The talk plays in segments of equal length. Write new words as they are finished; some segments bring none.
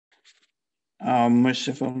Our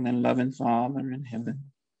merciful and loving Father in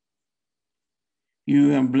heaven, you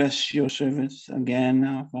have blessed your servants again,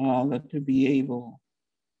 our Father, to be able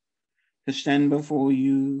to stand before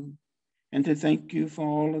you and to thank you for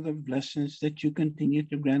all of the blessings that you continue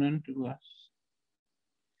to grant unto us.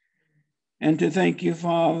 And to thank you,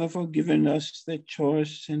 Father, for giving us the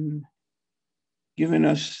choice and giving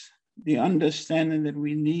us the understanding that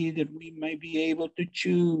we need, that we may be able to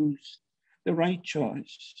choose the right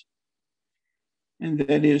choice. And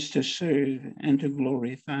that is to serve and to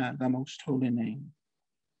glorify the most holy name.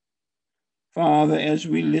 Father, as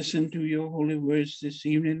we listen to your holy words this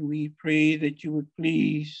evening, we pray that you would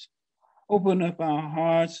please open up our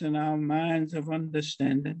hearts and our minds of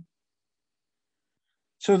understanding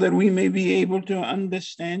so that we may be able to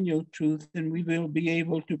understand your truth and we will be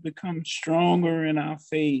able to become stronger in our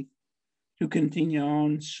faith to continue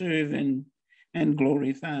on serving and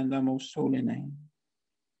glorifying the most holy name.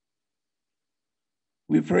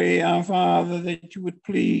 We pray, our Father, that you would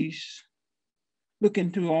please look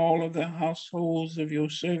into all of the households of your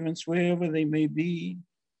servants, wherever they may be,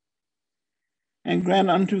 and grant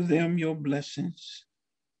unto them your blessings.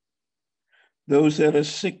 Those that are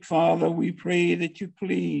sick, Father, we pray that you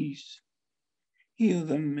please heal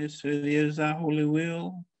them if it is thy holy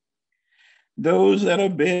will. Those that are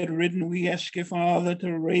bedridden, we ask you, Father,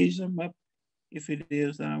 to raise them up if it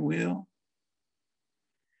is thy will.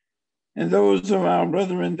 And those of our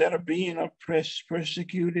brethren that are being oppressed,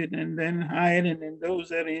 persecuted, and then hiding, and those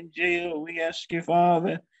that are in jail, we ask you,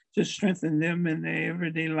 Father, to strengthen them in their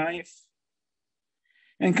everyday life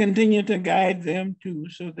and continue to guide them too,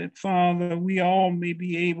 so that, Father, we all may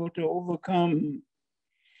be able to overcome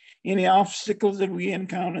any obstacles that we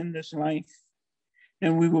encounter in this life,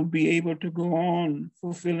 and we will be able to go on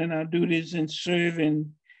fulfilling our duties and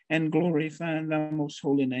serving and glorifying thy most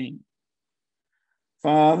holy name.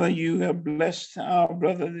 Father, you have blessed our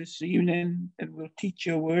brother this evening that will teach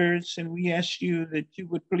your words, and we ask you that you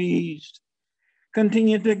would please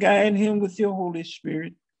continue to guide him with your Holy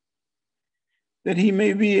Spirit, that he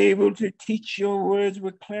may be able to teach your words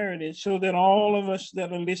with clarity so that all of us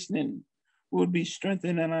that are listening will be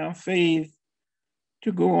strengthened in our faith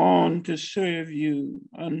to go on to serve you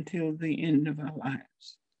until the end of our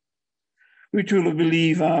lives. We truly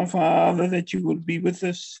believe, our Father, that you will be with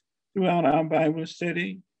us throughout our Bible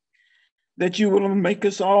study, that you will make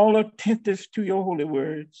us all attentive to your holy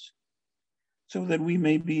words so that we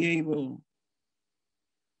may be able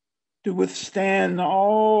to withstand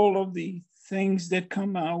all of the things that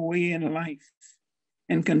come our way in life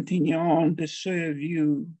and continue on to serve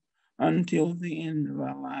you until the end of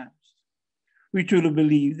our lives. We truly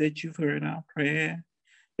believe that you've heard our prayer,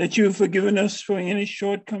 that you've forgiven us for any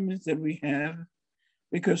shortcomings that we have,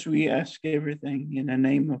 because we ask everything in the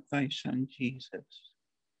name of thy Son, Jesus.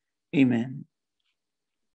 Amen.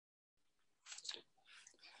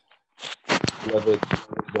 Beloved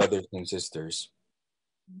brothers and sisters,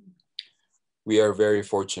 we are very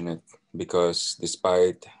fortunate because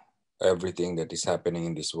despite everything that is happening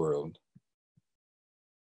in this world,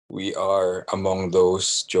 we are among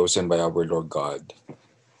those chosen by our Lord God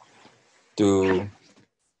to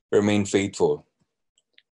remain faithful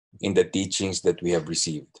in the teachings that we have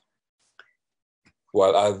received.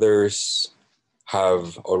 While others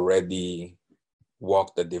have already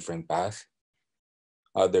walked a different path,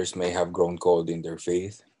 others may have grown cold in their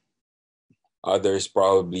faith, others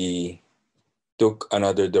probably took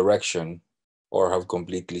another direction or have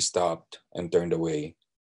completely stopped and turned away.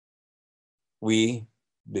 We,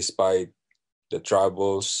 despite the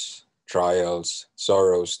troubles, trials,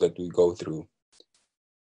 sorrows that we go through,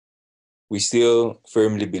 we still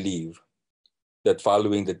firmly believe that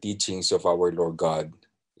following the teachings of our Lord God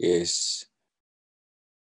is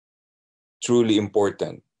truly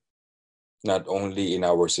important, not only in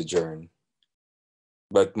our sojourn,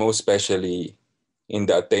 but most especially in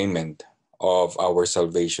the attainment of our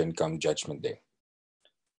salvation come Judgment Day.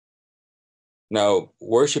 Now,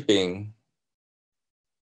 worshiping,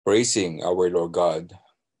 praising our Lord God,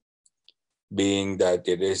 being that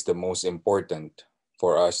it is the most important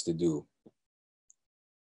for us to do,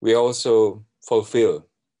 we also fulfill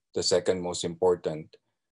the second most important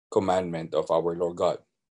commandment of our Lord God,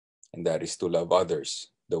 and that is to love others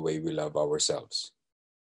the way we love ourselves.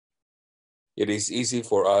 It is easy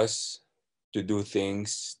for us to do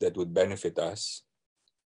things that would benefit us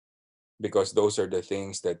because those are the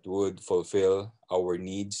things that would fulfill our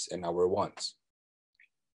needs and our wants.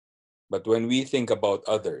 But when we think about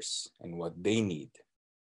others and what they need,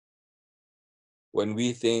 when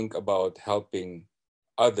we think about helping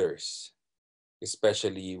others,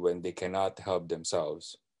 especially when they cannot help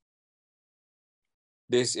themselves,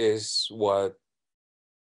 This is what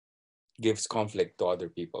gives conflict to other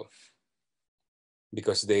people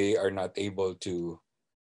because they are not able to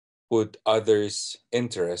put others'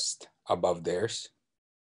 interest above theirs,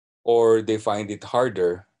 or they find it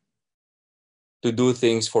harder to do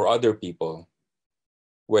things for other people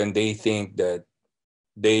when they think that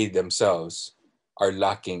they themselves are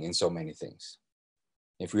lacking in so many things.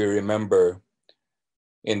 If we remember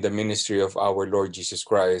in the ministry of our Lord Jesus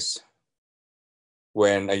Christ,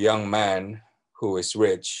 when a young man who is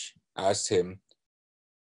rich asked him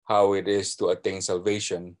how it is to attain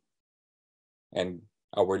salvation, and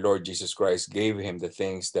our Lord Jesus Christ gave him the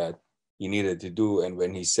things that he needed to do. And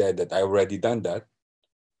when he said that I already done that,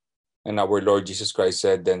 and our Lord Jesus Christ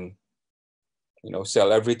said, then,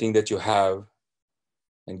 sell everything that you have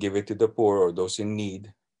and give it to the poor or those in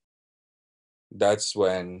need. That's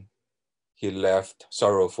when he left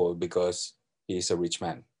sorrowful because he is a rich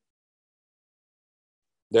man.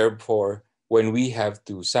 Therefore, when we have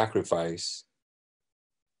to sacrifice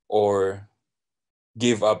or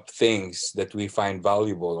give up things that we find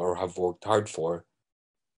valuable or have worked hard for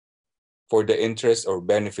the interest or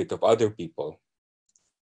benefit of other people,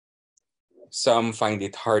 some find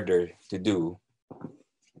it harder to do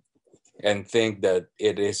and think that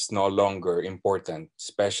it is no longer important,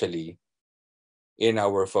 especially in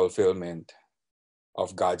our fulfillment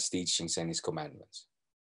of God's teachings and His commandments.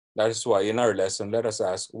 That is why in our lesson, let us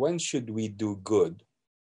ask, when should we do good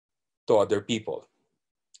to other people?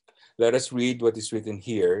 Let us read what is written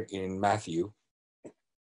here in Matthew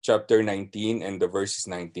chapter 19 and the verses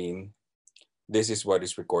 19. This is what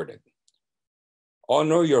is recorded.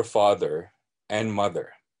 Honor your father and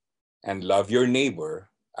mother, and love your neighbor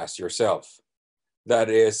as yourself. That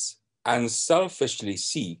is, unselfishly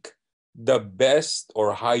seek the best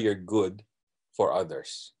or higher good for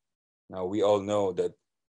others. Now, we all know that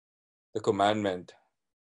the commandment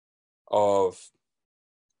of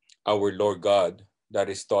our Lord God that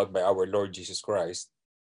is taught by our Lord Jesus Christ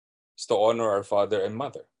is to honor our father and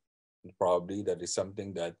mother. And probably that is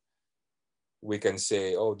something that we can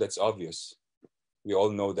say, oh, that's obvious. We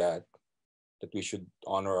all know that we should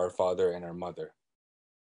honor our father and our mother.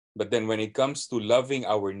 But then when it comes to loving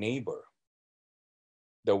our neighbor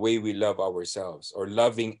the way we love ourselves, or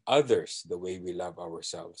loving others the way we love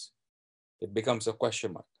ourselves, it becomes a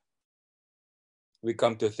question mark. We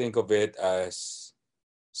come to think of it as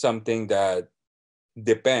something that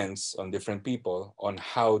depends on different people on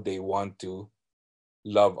how they want to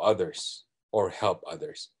love others or help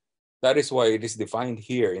others. That is why it is defined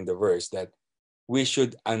here in the verse that we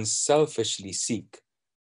should unselfishly seek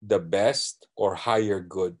the best or higher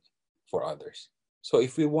good for others. So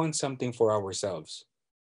if we want something for ourselves,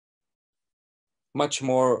 much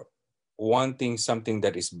more wanting something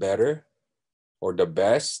that is better or the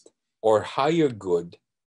best or higher good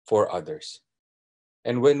for others.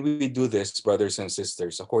 And when we do this, brothers and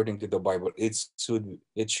sisters, according to the Bible, it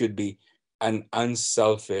should be an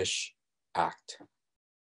unselfish act,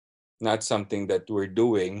 not something that we're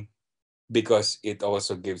doing because it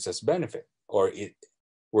also gives us benefit or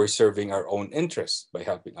we're serving our own interests by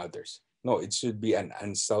helping others. No, it should be an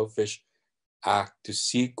unselfish act to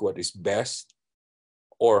seek what is best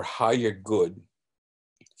or higher good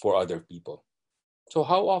for other people. So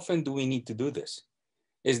how often do we need to do this?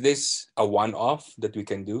 Is this a one-off that we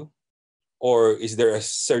can do? Or is there a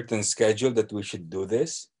certain schedule that we should do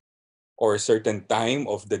this? Or a certain time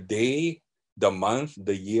of the day, the month,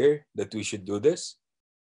 the year that we should do this?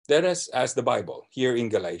 Let us ask the Bible here in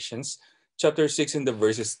Galatians chapter 6 in the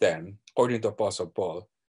verses 10, according to Apostle Paul.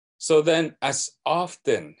 So then, as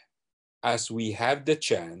often as we have the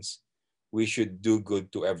chance, we should do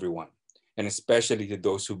good to everyone, and especially to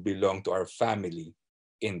those who belong to our family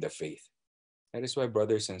in the faith. That is why,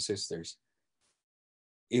 brothers and sisters,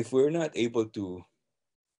 if we're not able to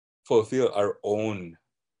fulfill our own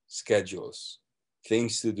schedules,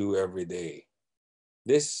 things to do every day,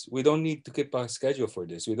 we don't need to keep a schedule for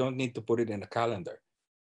this. We don't need to put it in a calendar.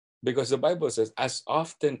 Because the Bible says, as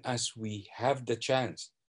often as we have the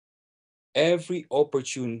chance, every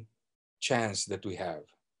opportune chance that we have,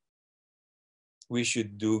 we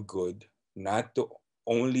should do good, not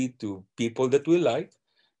only to people that we like,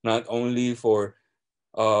 not only for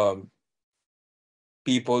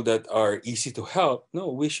people that are easy to help. No,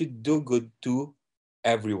 we should do good to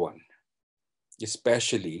everyone,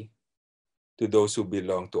 especially to those who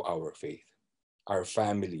belong to our faith, our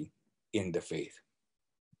family in the faith.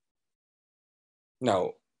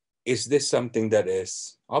 Now, is this something that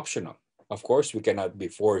is optional? Of course, we cannot be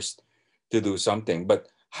forced to do something, but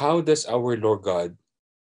how does our Lord God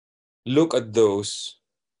look at those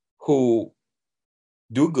who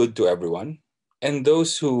do good to everyone and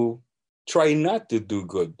those who try not to do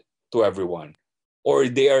good to everyone, or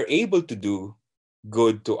they are able to do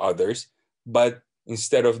good to others, but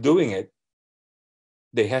instead of doing it,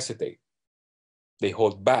 they hesitate, they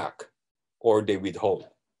hold back, or they withhold.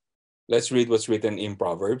 Let's read what's written in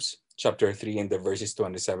Proverbs chapter 3 and the verses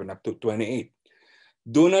 27 up to 28.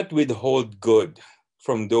 Do not withhold good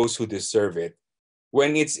from those who deserve it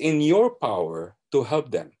when it's in your power to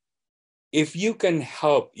help them. If you can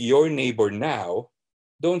help your neighbor now,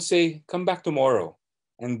 don't say, come back tomorrow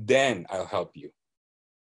and then I'll help you.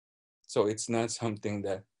 So it's not something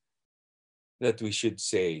that we should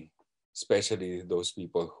say, especially those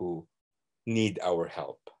people who need our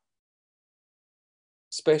help.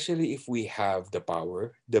 Especially if we have the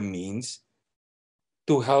power, the means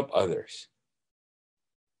to help others.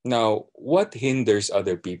 Now, what hinders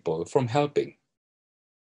other people from helping?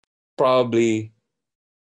 Probably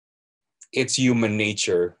it's human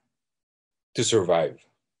nature to survive.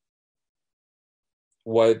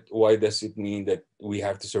 Why does it mean that we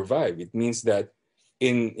have to survive? It means that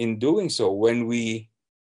in doing so, when we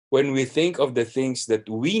think of the things that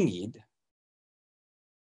we need,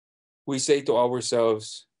 we say to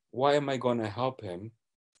ourselves, why am I going to help him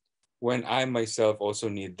when I myself also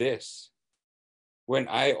need this? When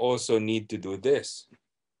I also need to do this?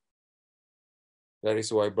 That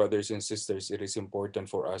is why, brothers and sisters, it is important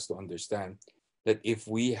for us to understand that if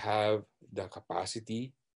we have the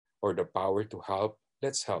capacity or the power to help,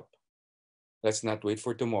 let's help. Let's not wait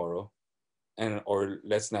for tomorrow, or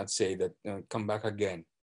let's not say that come back again,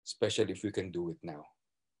 especially if we can do it now.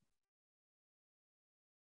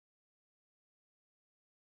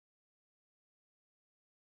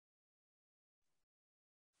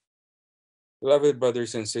 Beloved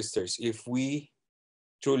brothers and sisters, if we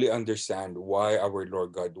truly understand why our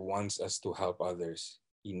Lord God wants us to help others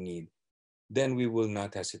in need, then we will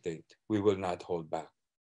not hesitate. We will not hold back.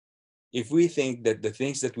 If we think that the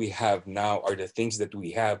things that we have now are the things that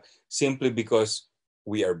we have simply because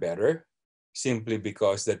we are better, simply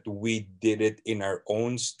because that we did it in our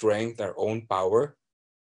own strength, our own power,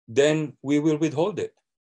 then we will withhold it.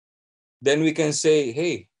 Then we can say,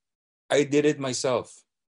 hey, I did it myself.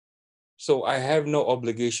 So I have no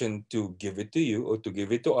obligation to give it to you or to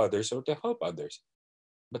give it to others or to help others.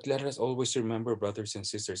 But let us always remember, brothers and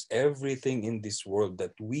sisters, everything in this world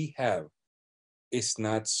that we have is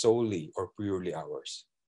not solely or purely ours.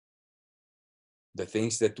 The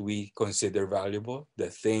things that we consider valuable,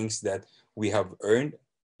 the things that we have earned,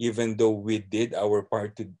 even though we did our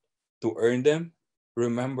part to earn them,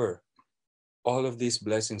 remember, all of these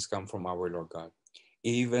blessings come from our Lord God.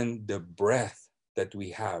 Even the breath that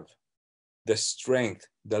we have, the strength,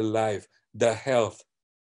 the life, the health,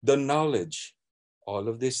 the knowledge, all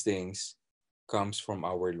of these things comes from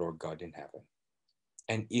our Lord God in heaven.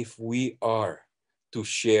 And if we are to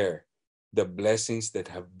share the blessings that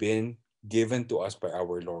have been given to us by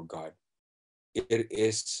our Lord God, it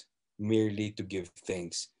is merely to give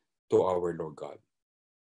thanks to our Lord God.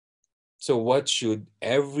 So what should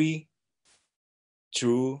every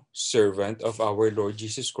true servant of our Lord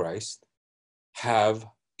Jesus Christ have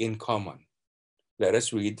in common? Let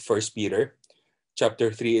us read 1 Peter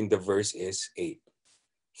chapter 3 and the verse is 8.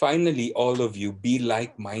 Finally, all of you be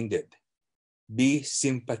like-minded, be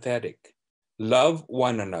sympathetic, love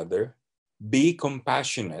one another, be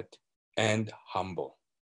compassionate and humble.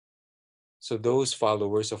 So those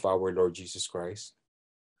followers of our Lord Jesus Christ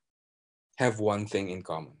have one thing in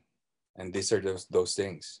common. And these are those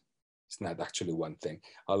things. It's not actually one thing,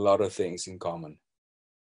 a lot of things in common.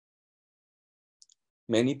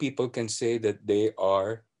 Many people can say that they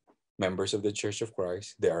are members of the Church of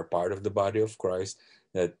Christ, they are part of the body of Christ,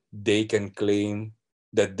 that they can claim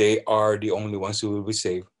that they are the only ones who will be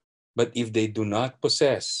saved. But if they do not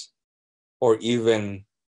possess or even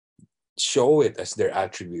show it as their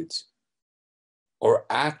attributes or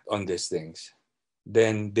act on these things,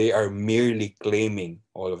 then they are merely claiming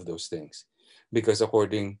all of those things. Because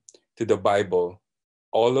according to the Bible,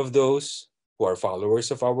 all of those who are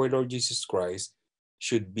followers of our Lord Jesus Christ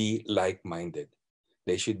should be like-minded.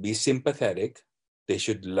 They should be sympathetic. They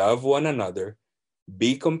should love one another,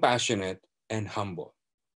 be compassionate, and humble.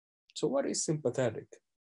 So what is sympathetic?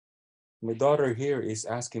 My daughter here is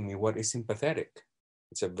asking me what is sympathetic.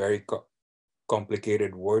 It's a very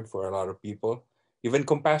complicated word for a lot of people, even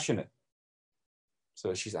compassionate.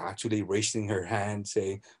 So she's actually raising her hand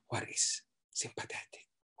saying, what is sympathetic?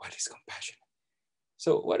 What is compassionate?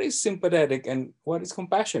 So what is sympathetic and what is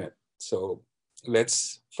compassionate? So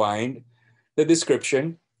let's find the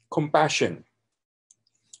description. Compassion.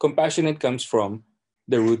 Compassionate comes from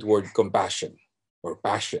the root word compassion or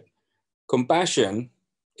passion. Compassion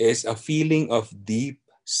is a feeling of deep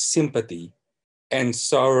sympathy and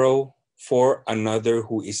sorrow for another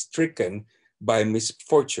who is stricken by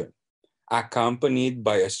misfortune, accompanied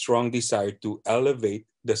by a strong desire to elevate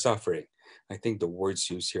the suffering. I think the words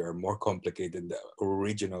used here are more complicated than the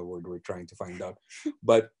original word we're trying to find out.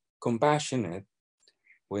 But compassionate,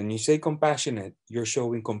 when you say compassionate, you're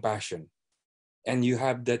showing compassion and you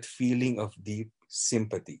have that feeling of deep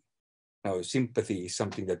sympathy. Now, sympathy is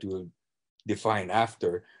something that we'll define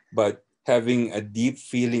after, but having a deep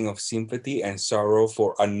feeling of sympathy and sorrow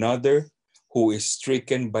for another who is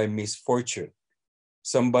stricken by misfortune,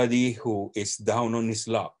 somebody who is down on his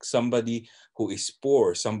luck, somebody who is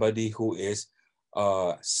poor, somebody who is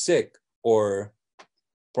sick or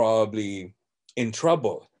probably in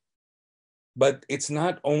trouble. But it's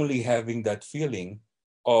not only having that feeling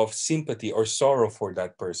of sympathy or sorrow for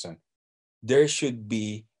that person. It should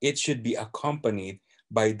be accompanied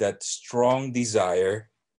by that strong desire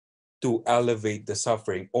to elevate the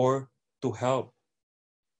suffering or to help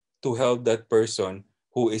that person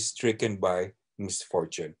who is stricken by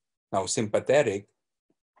misfortune. Now, sympathetic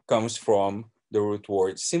comes from the root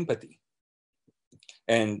word sympathy.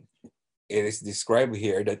 And it is described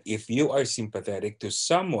here that if you are sympathetic to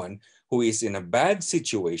someone who is in a bad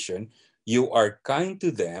situation, you are kind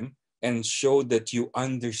to them and show that you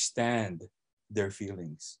understand their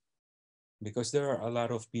feelings. Because there are a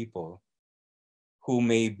lot of people who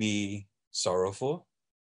may be sorrowful.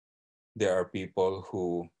 There are people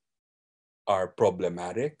who are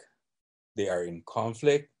problematic. They are in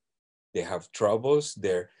conflict. They have troubles.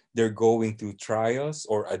 They're going through trials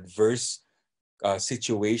or adverse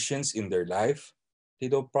situations in their life. They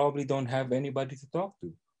probably don't have anybody to talk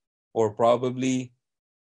to, or probably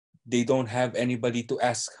they don't have anybody to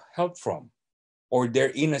ask help from, or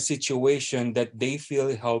they're in a situation that they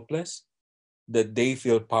feel helpless, that they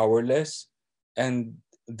feel powerless, and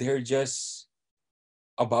they're just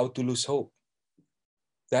about to lose hope.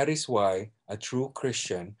 That is why a true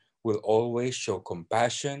Christian will always show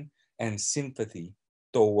compassion and sympathy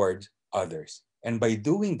toward others. And by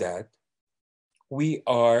doing that, we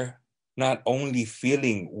are not only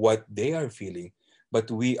feeling what they are feeling,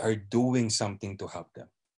 but we are doing something to help them.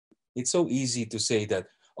 It's so easy to say that,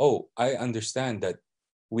 oh, I understand that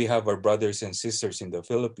we have our brothers and sisters in the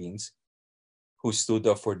Philippines who stood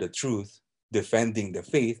up for the truth, defending the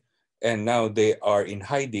faith, and now they are in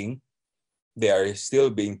hiding. They are still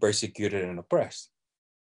being persecuted and oppressed.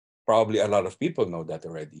 Probably a lot of people know that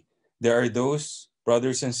already. There are those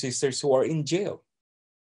brothers and sisters who are in jail.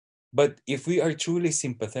 But if we are truly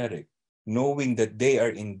sympathetic, knowing that they are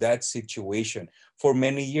in that situation for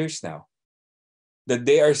many years now, that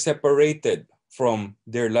they are separated from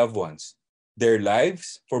their loved ones, their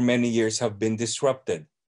lives for many years have been disrupted.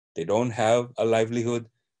 They don't have a livelihood.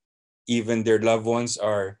 Even their loved ones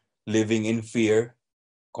are living in fear,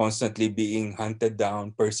 constantly being hunted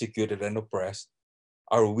down, persecuted, and oppressed.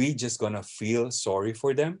 Are we just going to feel sorry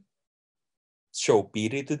for them? Show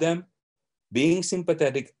pity to them? Being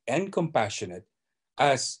sympathetic and compassionate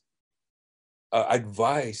as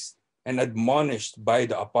advised and admonished by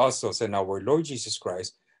the apostles and our Lord Jesus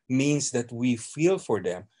Christ means that we feel for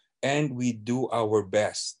them and we do our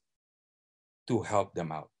best to help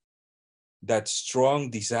them out. That strong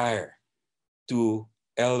desire to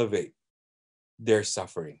elevate their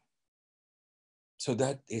suffering. So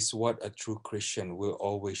that is what a true Christian will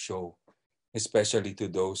always show, especially to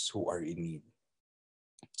those who are in need.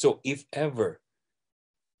 So if ever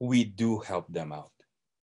we do help them out,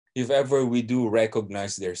 if ever we do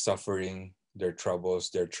recognize their suffering, their troubles,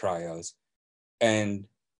 their trials, and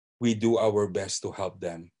we do our best to help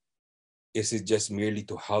them, is it just merely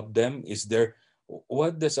to help them?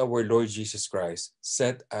 What does our Lord Jesus Christ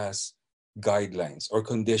set as guidelines or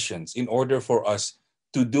conditions in order for us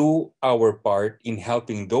to do our part in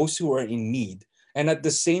helping those who are in need, and at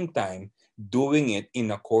the same time doing it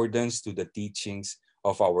in accordance to the teachings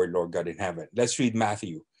of our Lord God in heaven? Let's read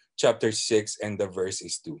Matthew chapter 6 and the verse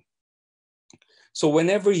is 2. So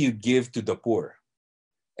whenever you give to the poor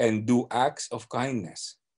and do acts of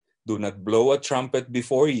kindness, do not blow a trumpet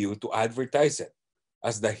before you to advertise it,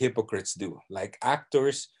 as the hypocrites do, like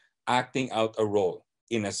actors acting out a role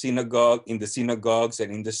in the synagogues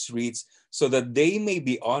and in the streets, so that they may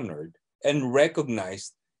be honored and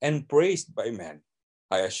recognized and praised by men.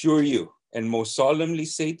 I assure you, and most solemnly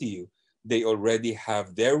say to you, they already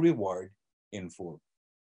have their reward in full.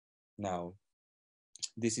 Now,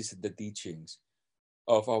 this is the teachings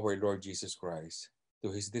of our Lord Jesus Christ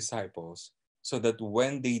to his disciples, so that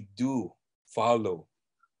when they do follow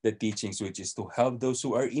the teachings, which is to help those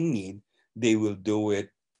who are in need, they will do it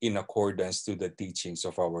in accordance to the teachings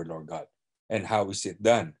of our Lord God. And how is it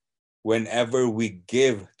done? Whenever we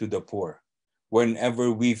give to the poor,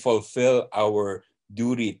 whenever we fulfill our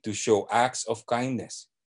duty to show acts of kindness,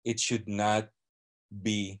 it should not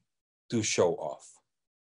be to show off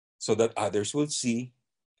so that others will see.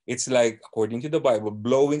 It's like, according to the Bible,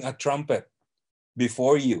 blowing a trumpet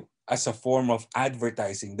before you as a form of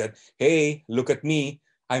advertising that, hey, look at me,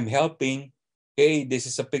 I'm helping. Hey, this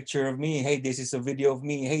is a picture of me. Hey, this is a video of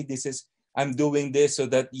me. Hey, I'm doing this so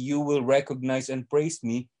that you will recognize and praise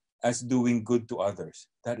me as doing good to others.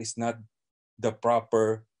 That is not the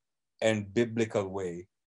proper and biblical way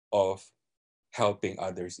of helping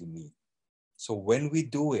others in need. So when we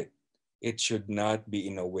do it, it should not be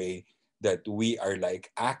in a way that we are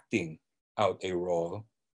like acting out a role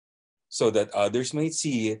so that others may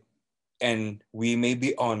see it and we may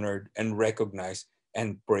be honored and recognized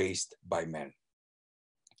and praised by men.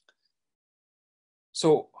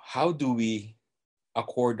 So how do we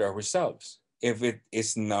accord ourselves if it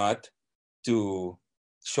is not to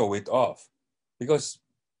show it off? Because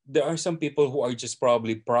there are some people who are just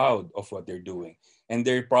probably proud of what they're doing and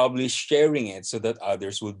they're probably sharing it so that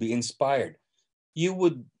others would be inspired. You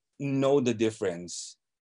would know the difference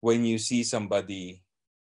when you see somebody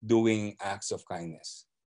doing acts of kindness.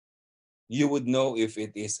 You would know if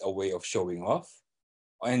it is a way of showing off,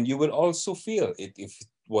 and you will also feel it if it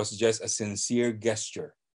was just a sincere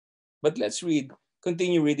gesture. But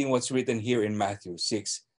continue reading what's written here in Matthew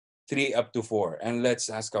 6, 3 up to 4. And let's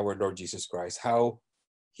ask our Lord Jesus Christ how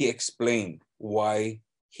he explained why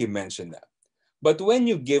he mentioned that. But when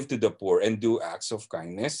you give to the poor and do acts of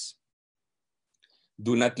kindness,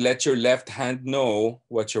 do not let your left hand know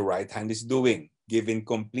what your right hand is doing. Give in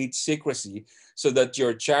complete secrecy so that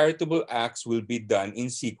your charitable acts will be done in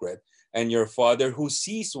secret, and your Father who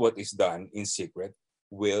sees what is done in secret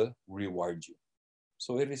will reward you.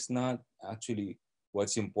 So it is not actually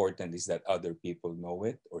what's important is that other people know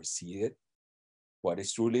it or see it. What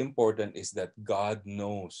is truly important is that God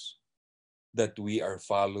knows that we are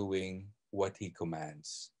following what he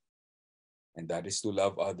commands. And that is to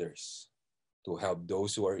love others, to help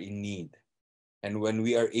those who are in need. And when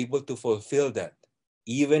we are able to fulfill that,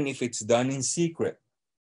 even if it's done in secret,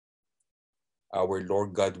 our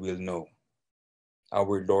Lord God will know.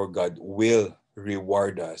 Our Lord God will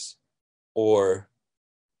reward us or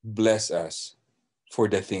bless us for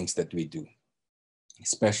the things that we do,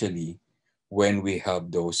 especially when we help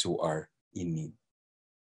those who are in need.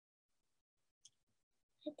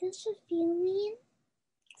 What does fulfill mean?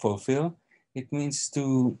 Fulfill, it means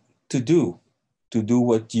to do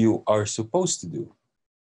what you are supposed to do.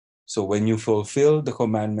 So when you fulfill the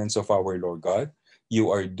commandments of our Lord God, you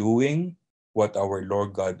are doing what our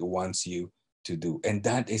Lord God wants you to do. And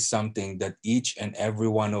that is something that each and every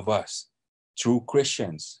one of us, true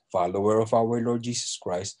Christians, follower of our Lord Jesus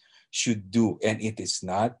Christ, should do. And it is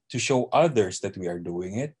not to show others that we are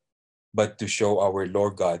doing it, but to show our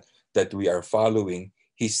Lord God that we are following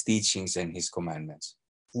his teachings and his commandments.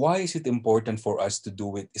 Why is it important for us to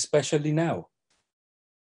do it, especially now?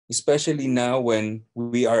 Especially now when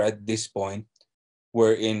we are at this point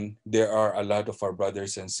wherein there are a lot of our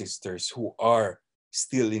brothers and sisters who are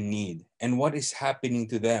still in need. And what is happening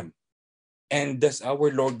to them? And does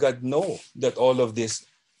our Lord God know that all of these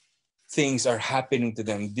things are happening to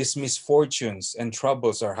them? These misfortunes and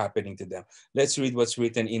troubles are happening to them. Let's read what's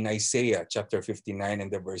written in Isaiah chapter 59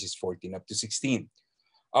 and the verses 14 up to 16.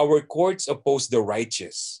 Our courts oppose the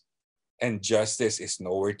righteous, and justice is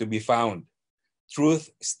nowhere to be found. Truth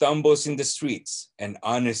stumbles in the streets, and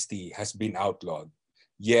honesty has been outlawed.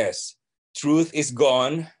 Yes, truth is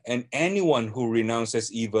gone, and anyone who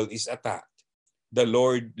renounces evil is attacked. The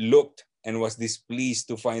Lord looked and was displeased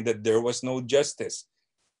to find that there was no justice.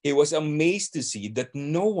 He was amazed to see that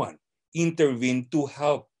no one intervened to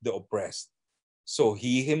help the oppressed. So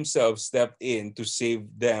he himself stepped in to save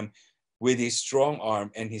them with his strong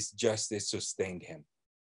arm, and his justice sustained him.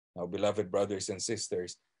 Now, beloved brothers and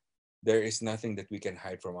sisters, there is nothing that we can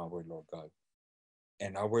hide from our Lord God.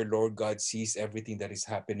 And our Lord God sees everything that is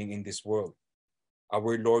happening in this world.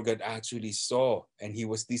 Our Lord God actually saw, and he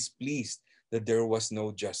was displeased that there was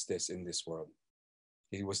no justice in this world.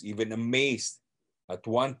 He was even amazed at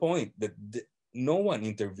one point that no one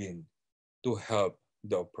intervened to help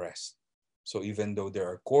the oppressed. So even though there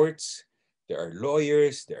are courts, there are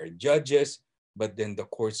lawyers, there are judges, but then the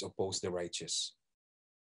courts oppose the righteous.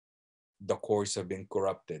 The courts have been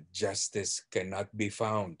corrupted. Justice cannot be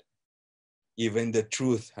found. Even the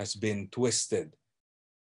truth has been twisted.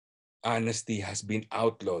 Honesty has been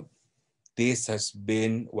outlawed. This has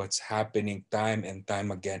been what's happening time and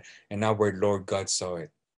time again, and our Lord God saw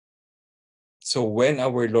it. So when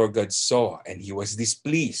our Lord God saw and he was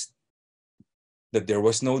displeased, that there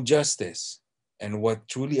was no justice. And what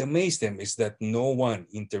truly amazed them is that no one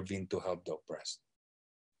intervened to help the oppressed.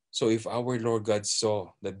 So if our Lord God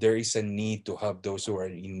saw that there is a need to help those who are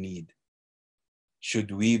in need,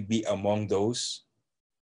 should we be among those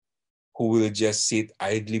who will just sit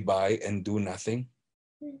idly by and do nothing?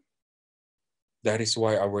 That is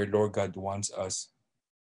why our Lord God wants us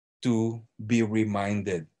to be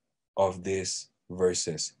reminded of these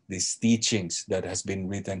verses, these teachings that has been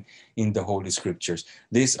written in the Holy Scriptures.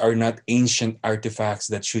 These are not ancient artifacts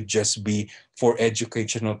that should just be for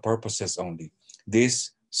educational purposes only.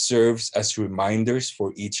 This serves as reminders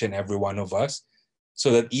for each and every one of us,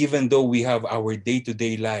 so that even though we have our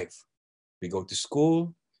day-to-day life, we go to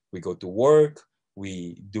school, we go to work,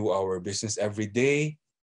 we do our business every day,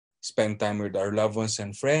 spend time with our loved ones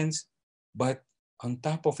and friends, but on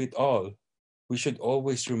top of it all, we should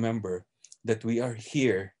always remember that we are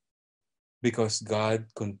here because God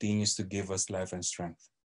continues to give us life and strength.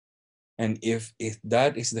 And if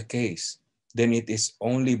that is the case, then it is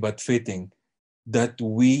only but fitting that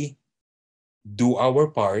we do our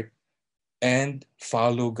part and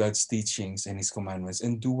follow God's teachings and His commandments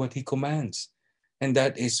and do what He commands. And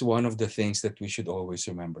that is one of the things that we should always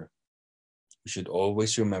remember. We should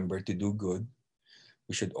always remember to do good.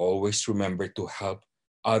 We should always remember to help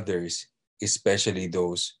others, especially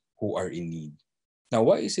those who are in need. Now,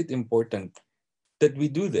 why is it important that we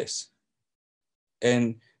do this?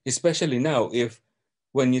 And especially now, if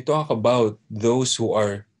when you talk about those who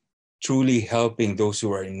are truly helping those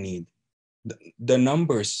who are in need, the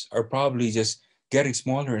numbers are probably just getting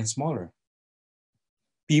smaller and smaller.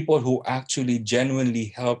 People who actually genuinely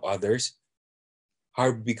help others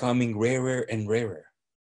are becoming rarer and rarer.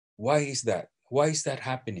 Why is that? Why is that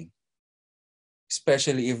happening?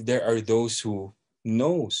 Especially if there are those who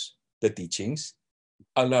knows the teachings.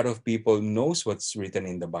 A lot of people knows what's written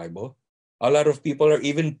in the Bible. A lot of people are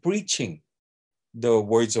even preaching the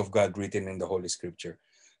words of God written in the Holy Scripture.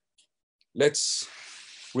 Let's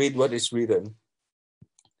read what is written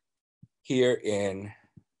here in,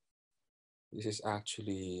 this is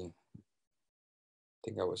actually, I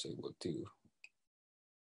think I was able to,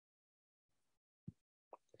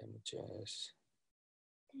 let me just,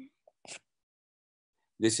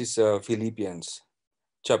 this is Philippians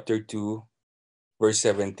chapter 2, verse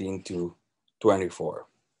 17 to 24.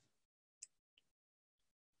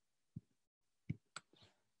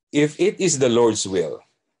 If it is the Lord's will,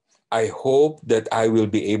 I hope that I will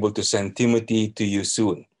be able to send Timothy to you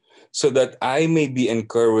soon, so that I may be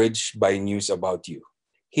encouraged by news about you.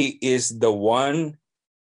 He is the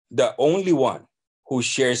only one who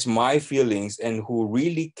shares my feelings and who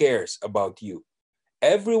really cares about you.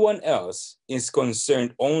 Everyone else is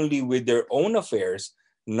concerned only with their own affairs,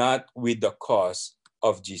 not with the cause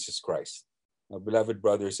of Jesus Christ. Now, beloved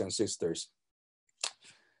brothers and sisters,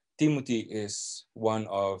 Timothy is one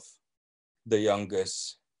of the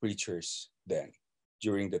youngest preachers then,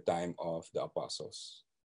 during the time of the apostles.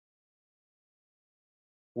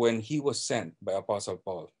 When he was sent by Apostle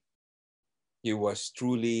Paul, he was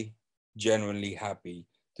truly, genuinely happy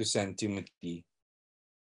to send Timothy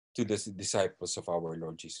to the disciples of our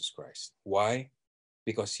Lord Jesus Christ. Why?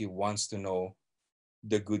 Because he wants to know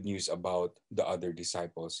the good news about the other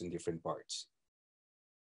disciples in different parts.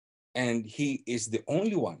 And he is the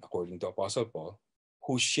only one, according to Apostle Paul,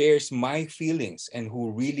 who shares my feelings and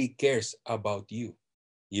who really cares about you.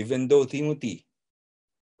 Even though Timothy,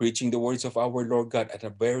 preaching the words of our Lord God at a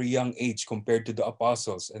very young age compared to the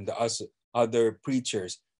apostles and the other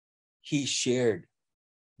preachers, he shared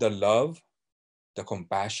the love, the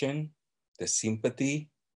compassion, the sympathy,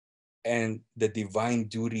 and the divine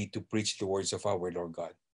duty to preach the words of our Lord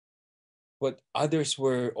God. But others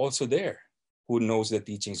were also there who knows the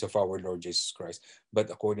teachings of our Lord Jesus Christ. But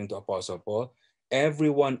according to Apostle Paul,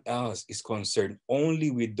 everyone else is concerned only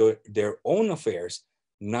with their own affairs,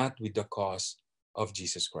 not with the cause of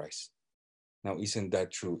Jesus Christ. Now, isn't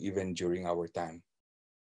that true even during our time,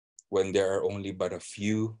 when there are only but a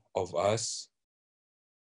few of us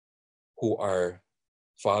who are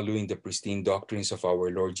following the pristine doctrines of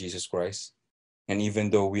our Lord Jesus Christ? And even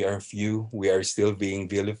though we are few, we are still being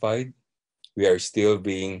vilified. We are still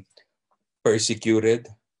being persecuted,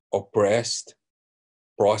 oppressed,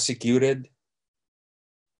 prosecuted.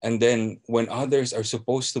 And then when others are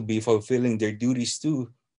supposed to be fulfilling their duties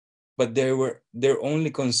too, but they're only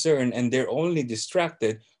concerned and they're only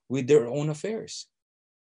distracted with their own affairs.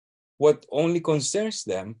 What only concerns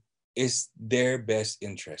them is their best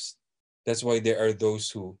interest. That's why there are those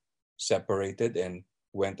who separated and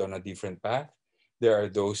went on a different path. There are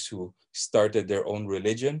those who started their own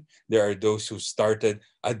religion. There are those who started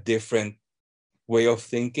a different way of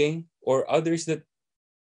thinking, or others that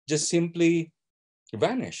just simply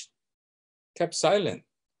vanished, kept silent,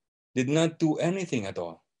 did not do anything at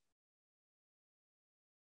all.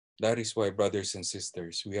 That is why, brothers and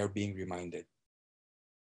sisters, we are being reminded.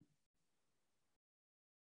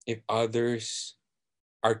 If others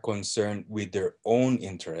are concerned with their own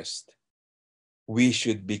interest, we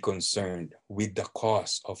should be concerned with the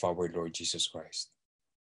cause of our Lord Jesus Christ.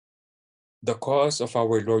 The cause of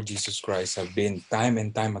our Lord Jesus Christ have been time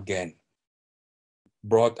and time again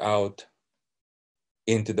brought out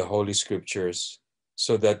into the Holy Scriptures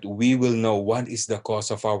so that we will know what is the cause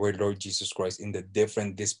of our Lord Jesus Christ in the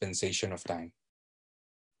different dispensation of time.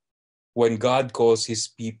 When God calls his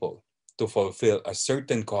people to fulfill a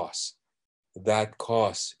certain cause, that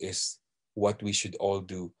cause is what we should all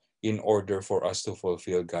do in order for us to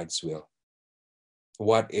fulfill God's will.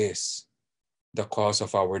 What is the cause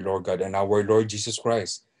of our Lord God and our Lord Jesus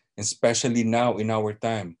Christ, especially now in our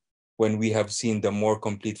time when we have seen the more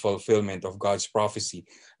complete fulfillment of God's prophecy?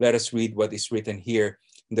 Let us read what is written here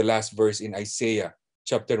in the last verse in Isaiah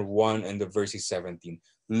chapter 1 and the verse is 17.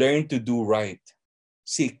 Learn to do right,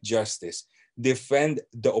 seek justice, defend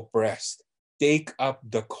the oppressed, take up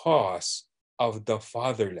the cause of the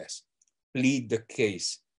fatherless, plead the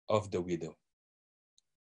case of the widow.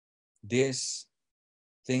 These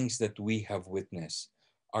things that we have witnessed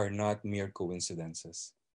are not mere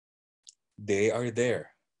coincidences. They are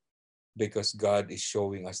there because God is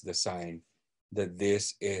showing us the sign that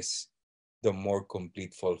this is the more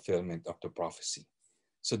complete fulfillment of the prophecy,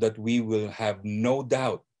 so that we will have no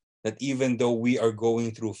doubt that even though we are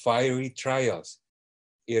going through fiery trials,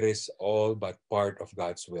 it is all but part of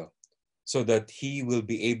God's will, so that he will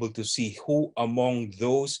be able to see who among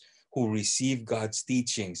those who receive God's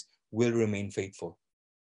teachings will remain faithful,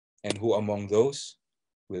 and who among those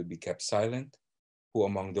will be kept silent, who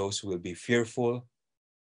among those will be fearful,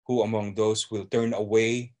 who among those will turn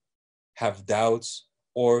away, have doubts,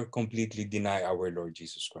 or completely deny our Lord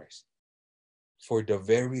Jesus Christ. For the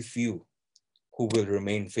very few who will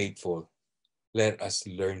remain faithful, let us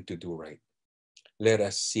learn to do right. Let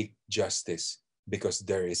us seek justice because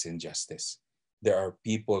there is injustice. There are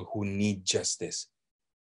people who need justice.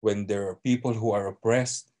 When there are people who are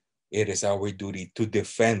oppressed, it is our duty to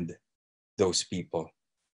defend those people.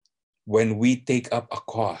 When we take up a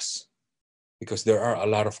cause, because there are a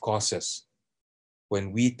lot of causes,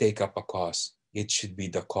 when we take up a cause, it should be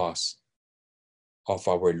the cause of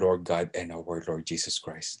our Lord God and our Lord Jesus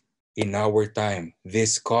Christ. In our time,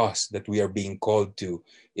 this cause that we are being called to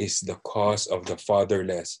is the cause of the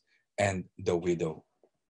fatherless and the widow.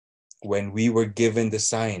 When we were given the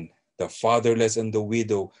sign, the fatherless and the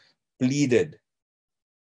widow pleaded.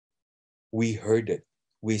 We heard it.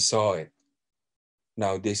 We saw it.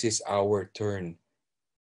 Now this is our turn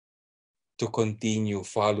to continue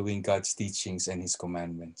following God's teachings and his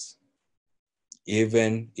commandments.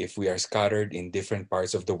 Even if we are scattered in different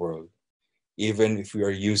parts of the world, even if we are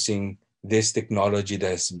using this technology that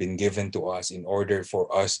has been given to us in order for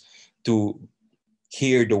us to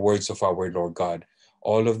hear the words of our Lord God,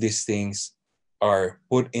 all of these things are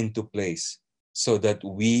put into place so that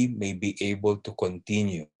we may be able to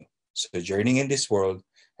continue sojourning in this world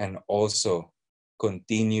and also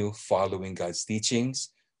continue following God's teachings,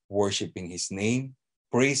 worshiping his name,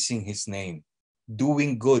 praising his name,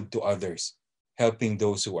 doing good to others, helping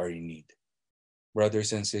those who are in need.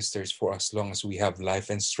 Brothers and sisters, for as long as we have life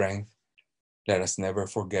and strength, let us never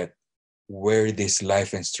forget where this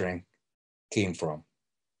life and strength came from.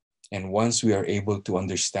 And once we are able to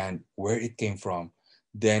understand where it came from,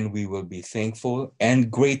 then we will be thankful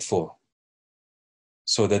and grateful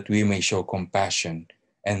so that we may show compassion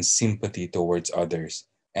and sympathy towards others.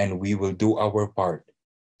 And we will do our part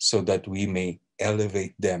so that we may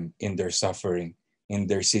elevate them in their suffering, in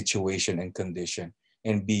their situation and condition,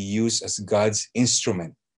 and be used as God's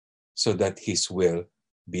instrument so that his will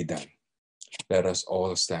be done. Let us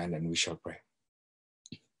all stand and we shall pray.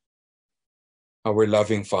 Our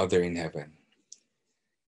loving Father in heaven,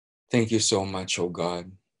 thank you so much, O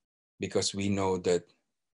God, because we know that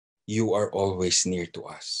you are always near to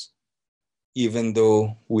us. Even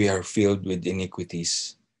though we are filled with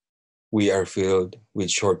iniquities, we are filled with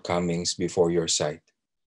shortcomings before your sight.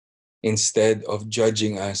 Instead of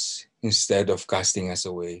judging us, instead of casting us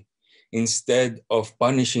away, instead of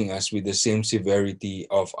punishing us with the same severity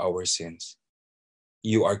of our sins,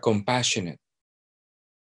 you are compassionate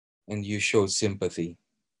and you showed sympathy.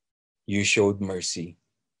 You showed mercy.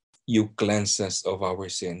 You cleanse us of our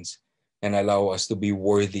sins and allow us to be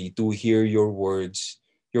worthy to hear your words,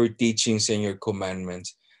 your teachings, and your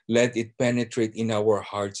commandments. Let it penetrate in our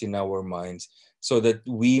hearts, in our minds, so that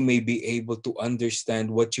we may be able to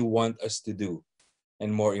understand what you want us to do.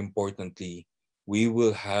 And more importantly, we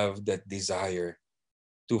will have that desire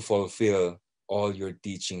to fulfill all your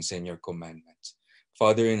teachings and your commandments.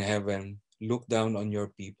 Father in heaven, look down on your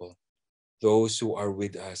people, those who are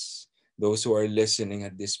with us, those who are listening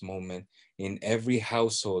at this moment, in every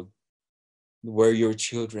household where your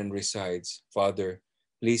children resides. Father,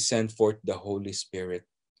 please send forth the Holy Spirit.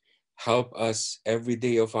 Help us every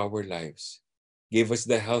day of our lives. Give us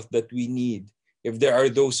the health that we need. If there are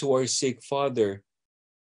those who are sick, Father,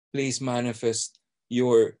 please manifest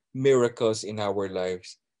your miracles in our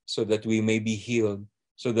lives so that we may be healed,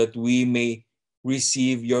 so that we may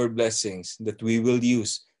receive your blessings that we will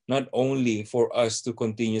use not only for us to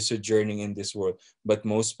continue sojourning in this world, but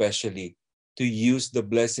most especially to use the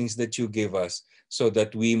blessings that you give us so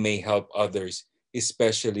that we may help others,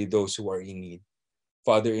 especially those who are in need.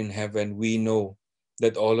 Father in heaven, we know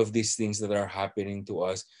that all of these things that are happening to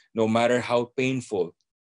us, no matter how painful,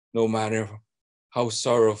 no matter how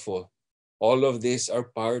sorrowful, all of these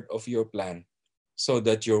are part of your plan so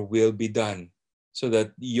that your will be done, so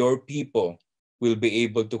that your people will be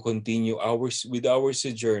able to continue with our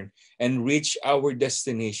sojourn and reach our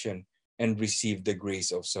destination and receive the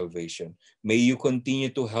grace of salvation. May you continue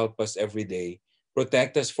to help us every day,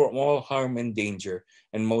 protect us from all harm and danger,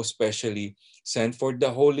 and most especially, send forth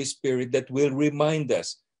the Holy Spirit that will remind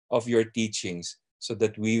us of your teachings so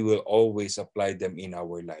that we will always apply them in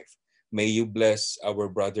our life. May you bless our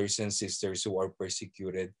brothers and sisters who are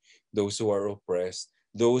persecuted, those who are oppressed,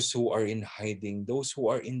 those who are in hiding, those who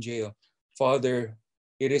are in jail. Father,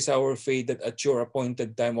 it is our faith that at your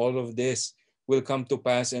appointed time, all of this will come to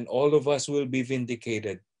pass and all of us will be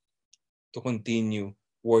vindicated to continue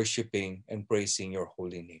worshiping and praising your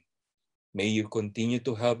holy name. May you continue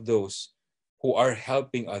to help those who are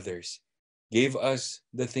helping others. Give us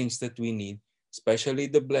the things that we need, especially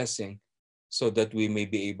the blessing, so that we may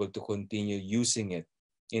be able to continue using it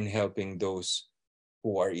in helping those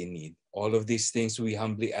who are in need. All of these things we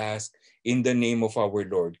humbly ask in the name of our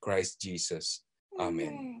Lord Christ Jesus. Amen.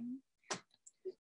 Amen.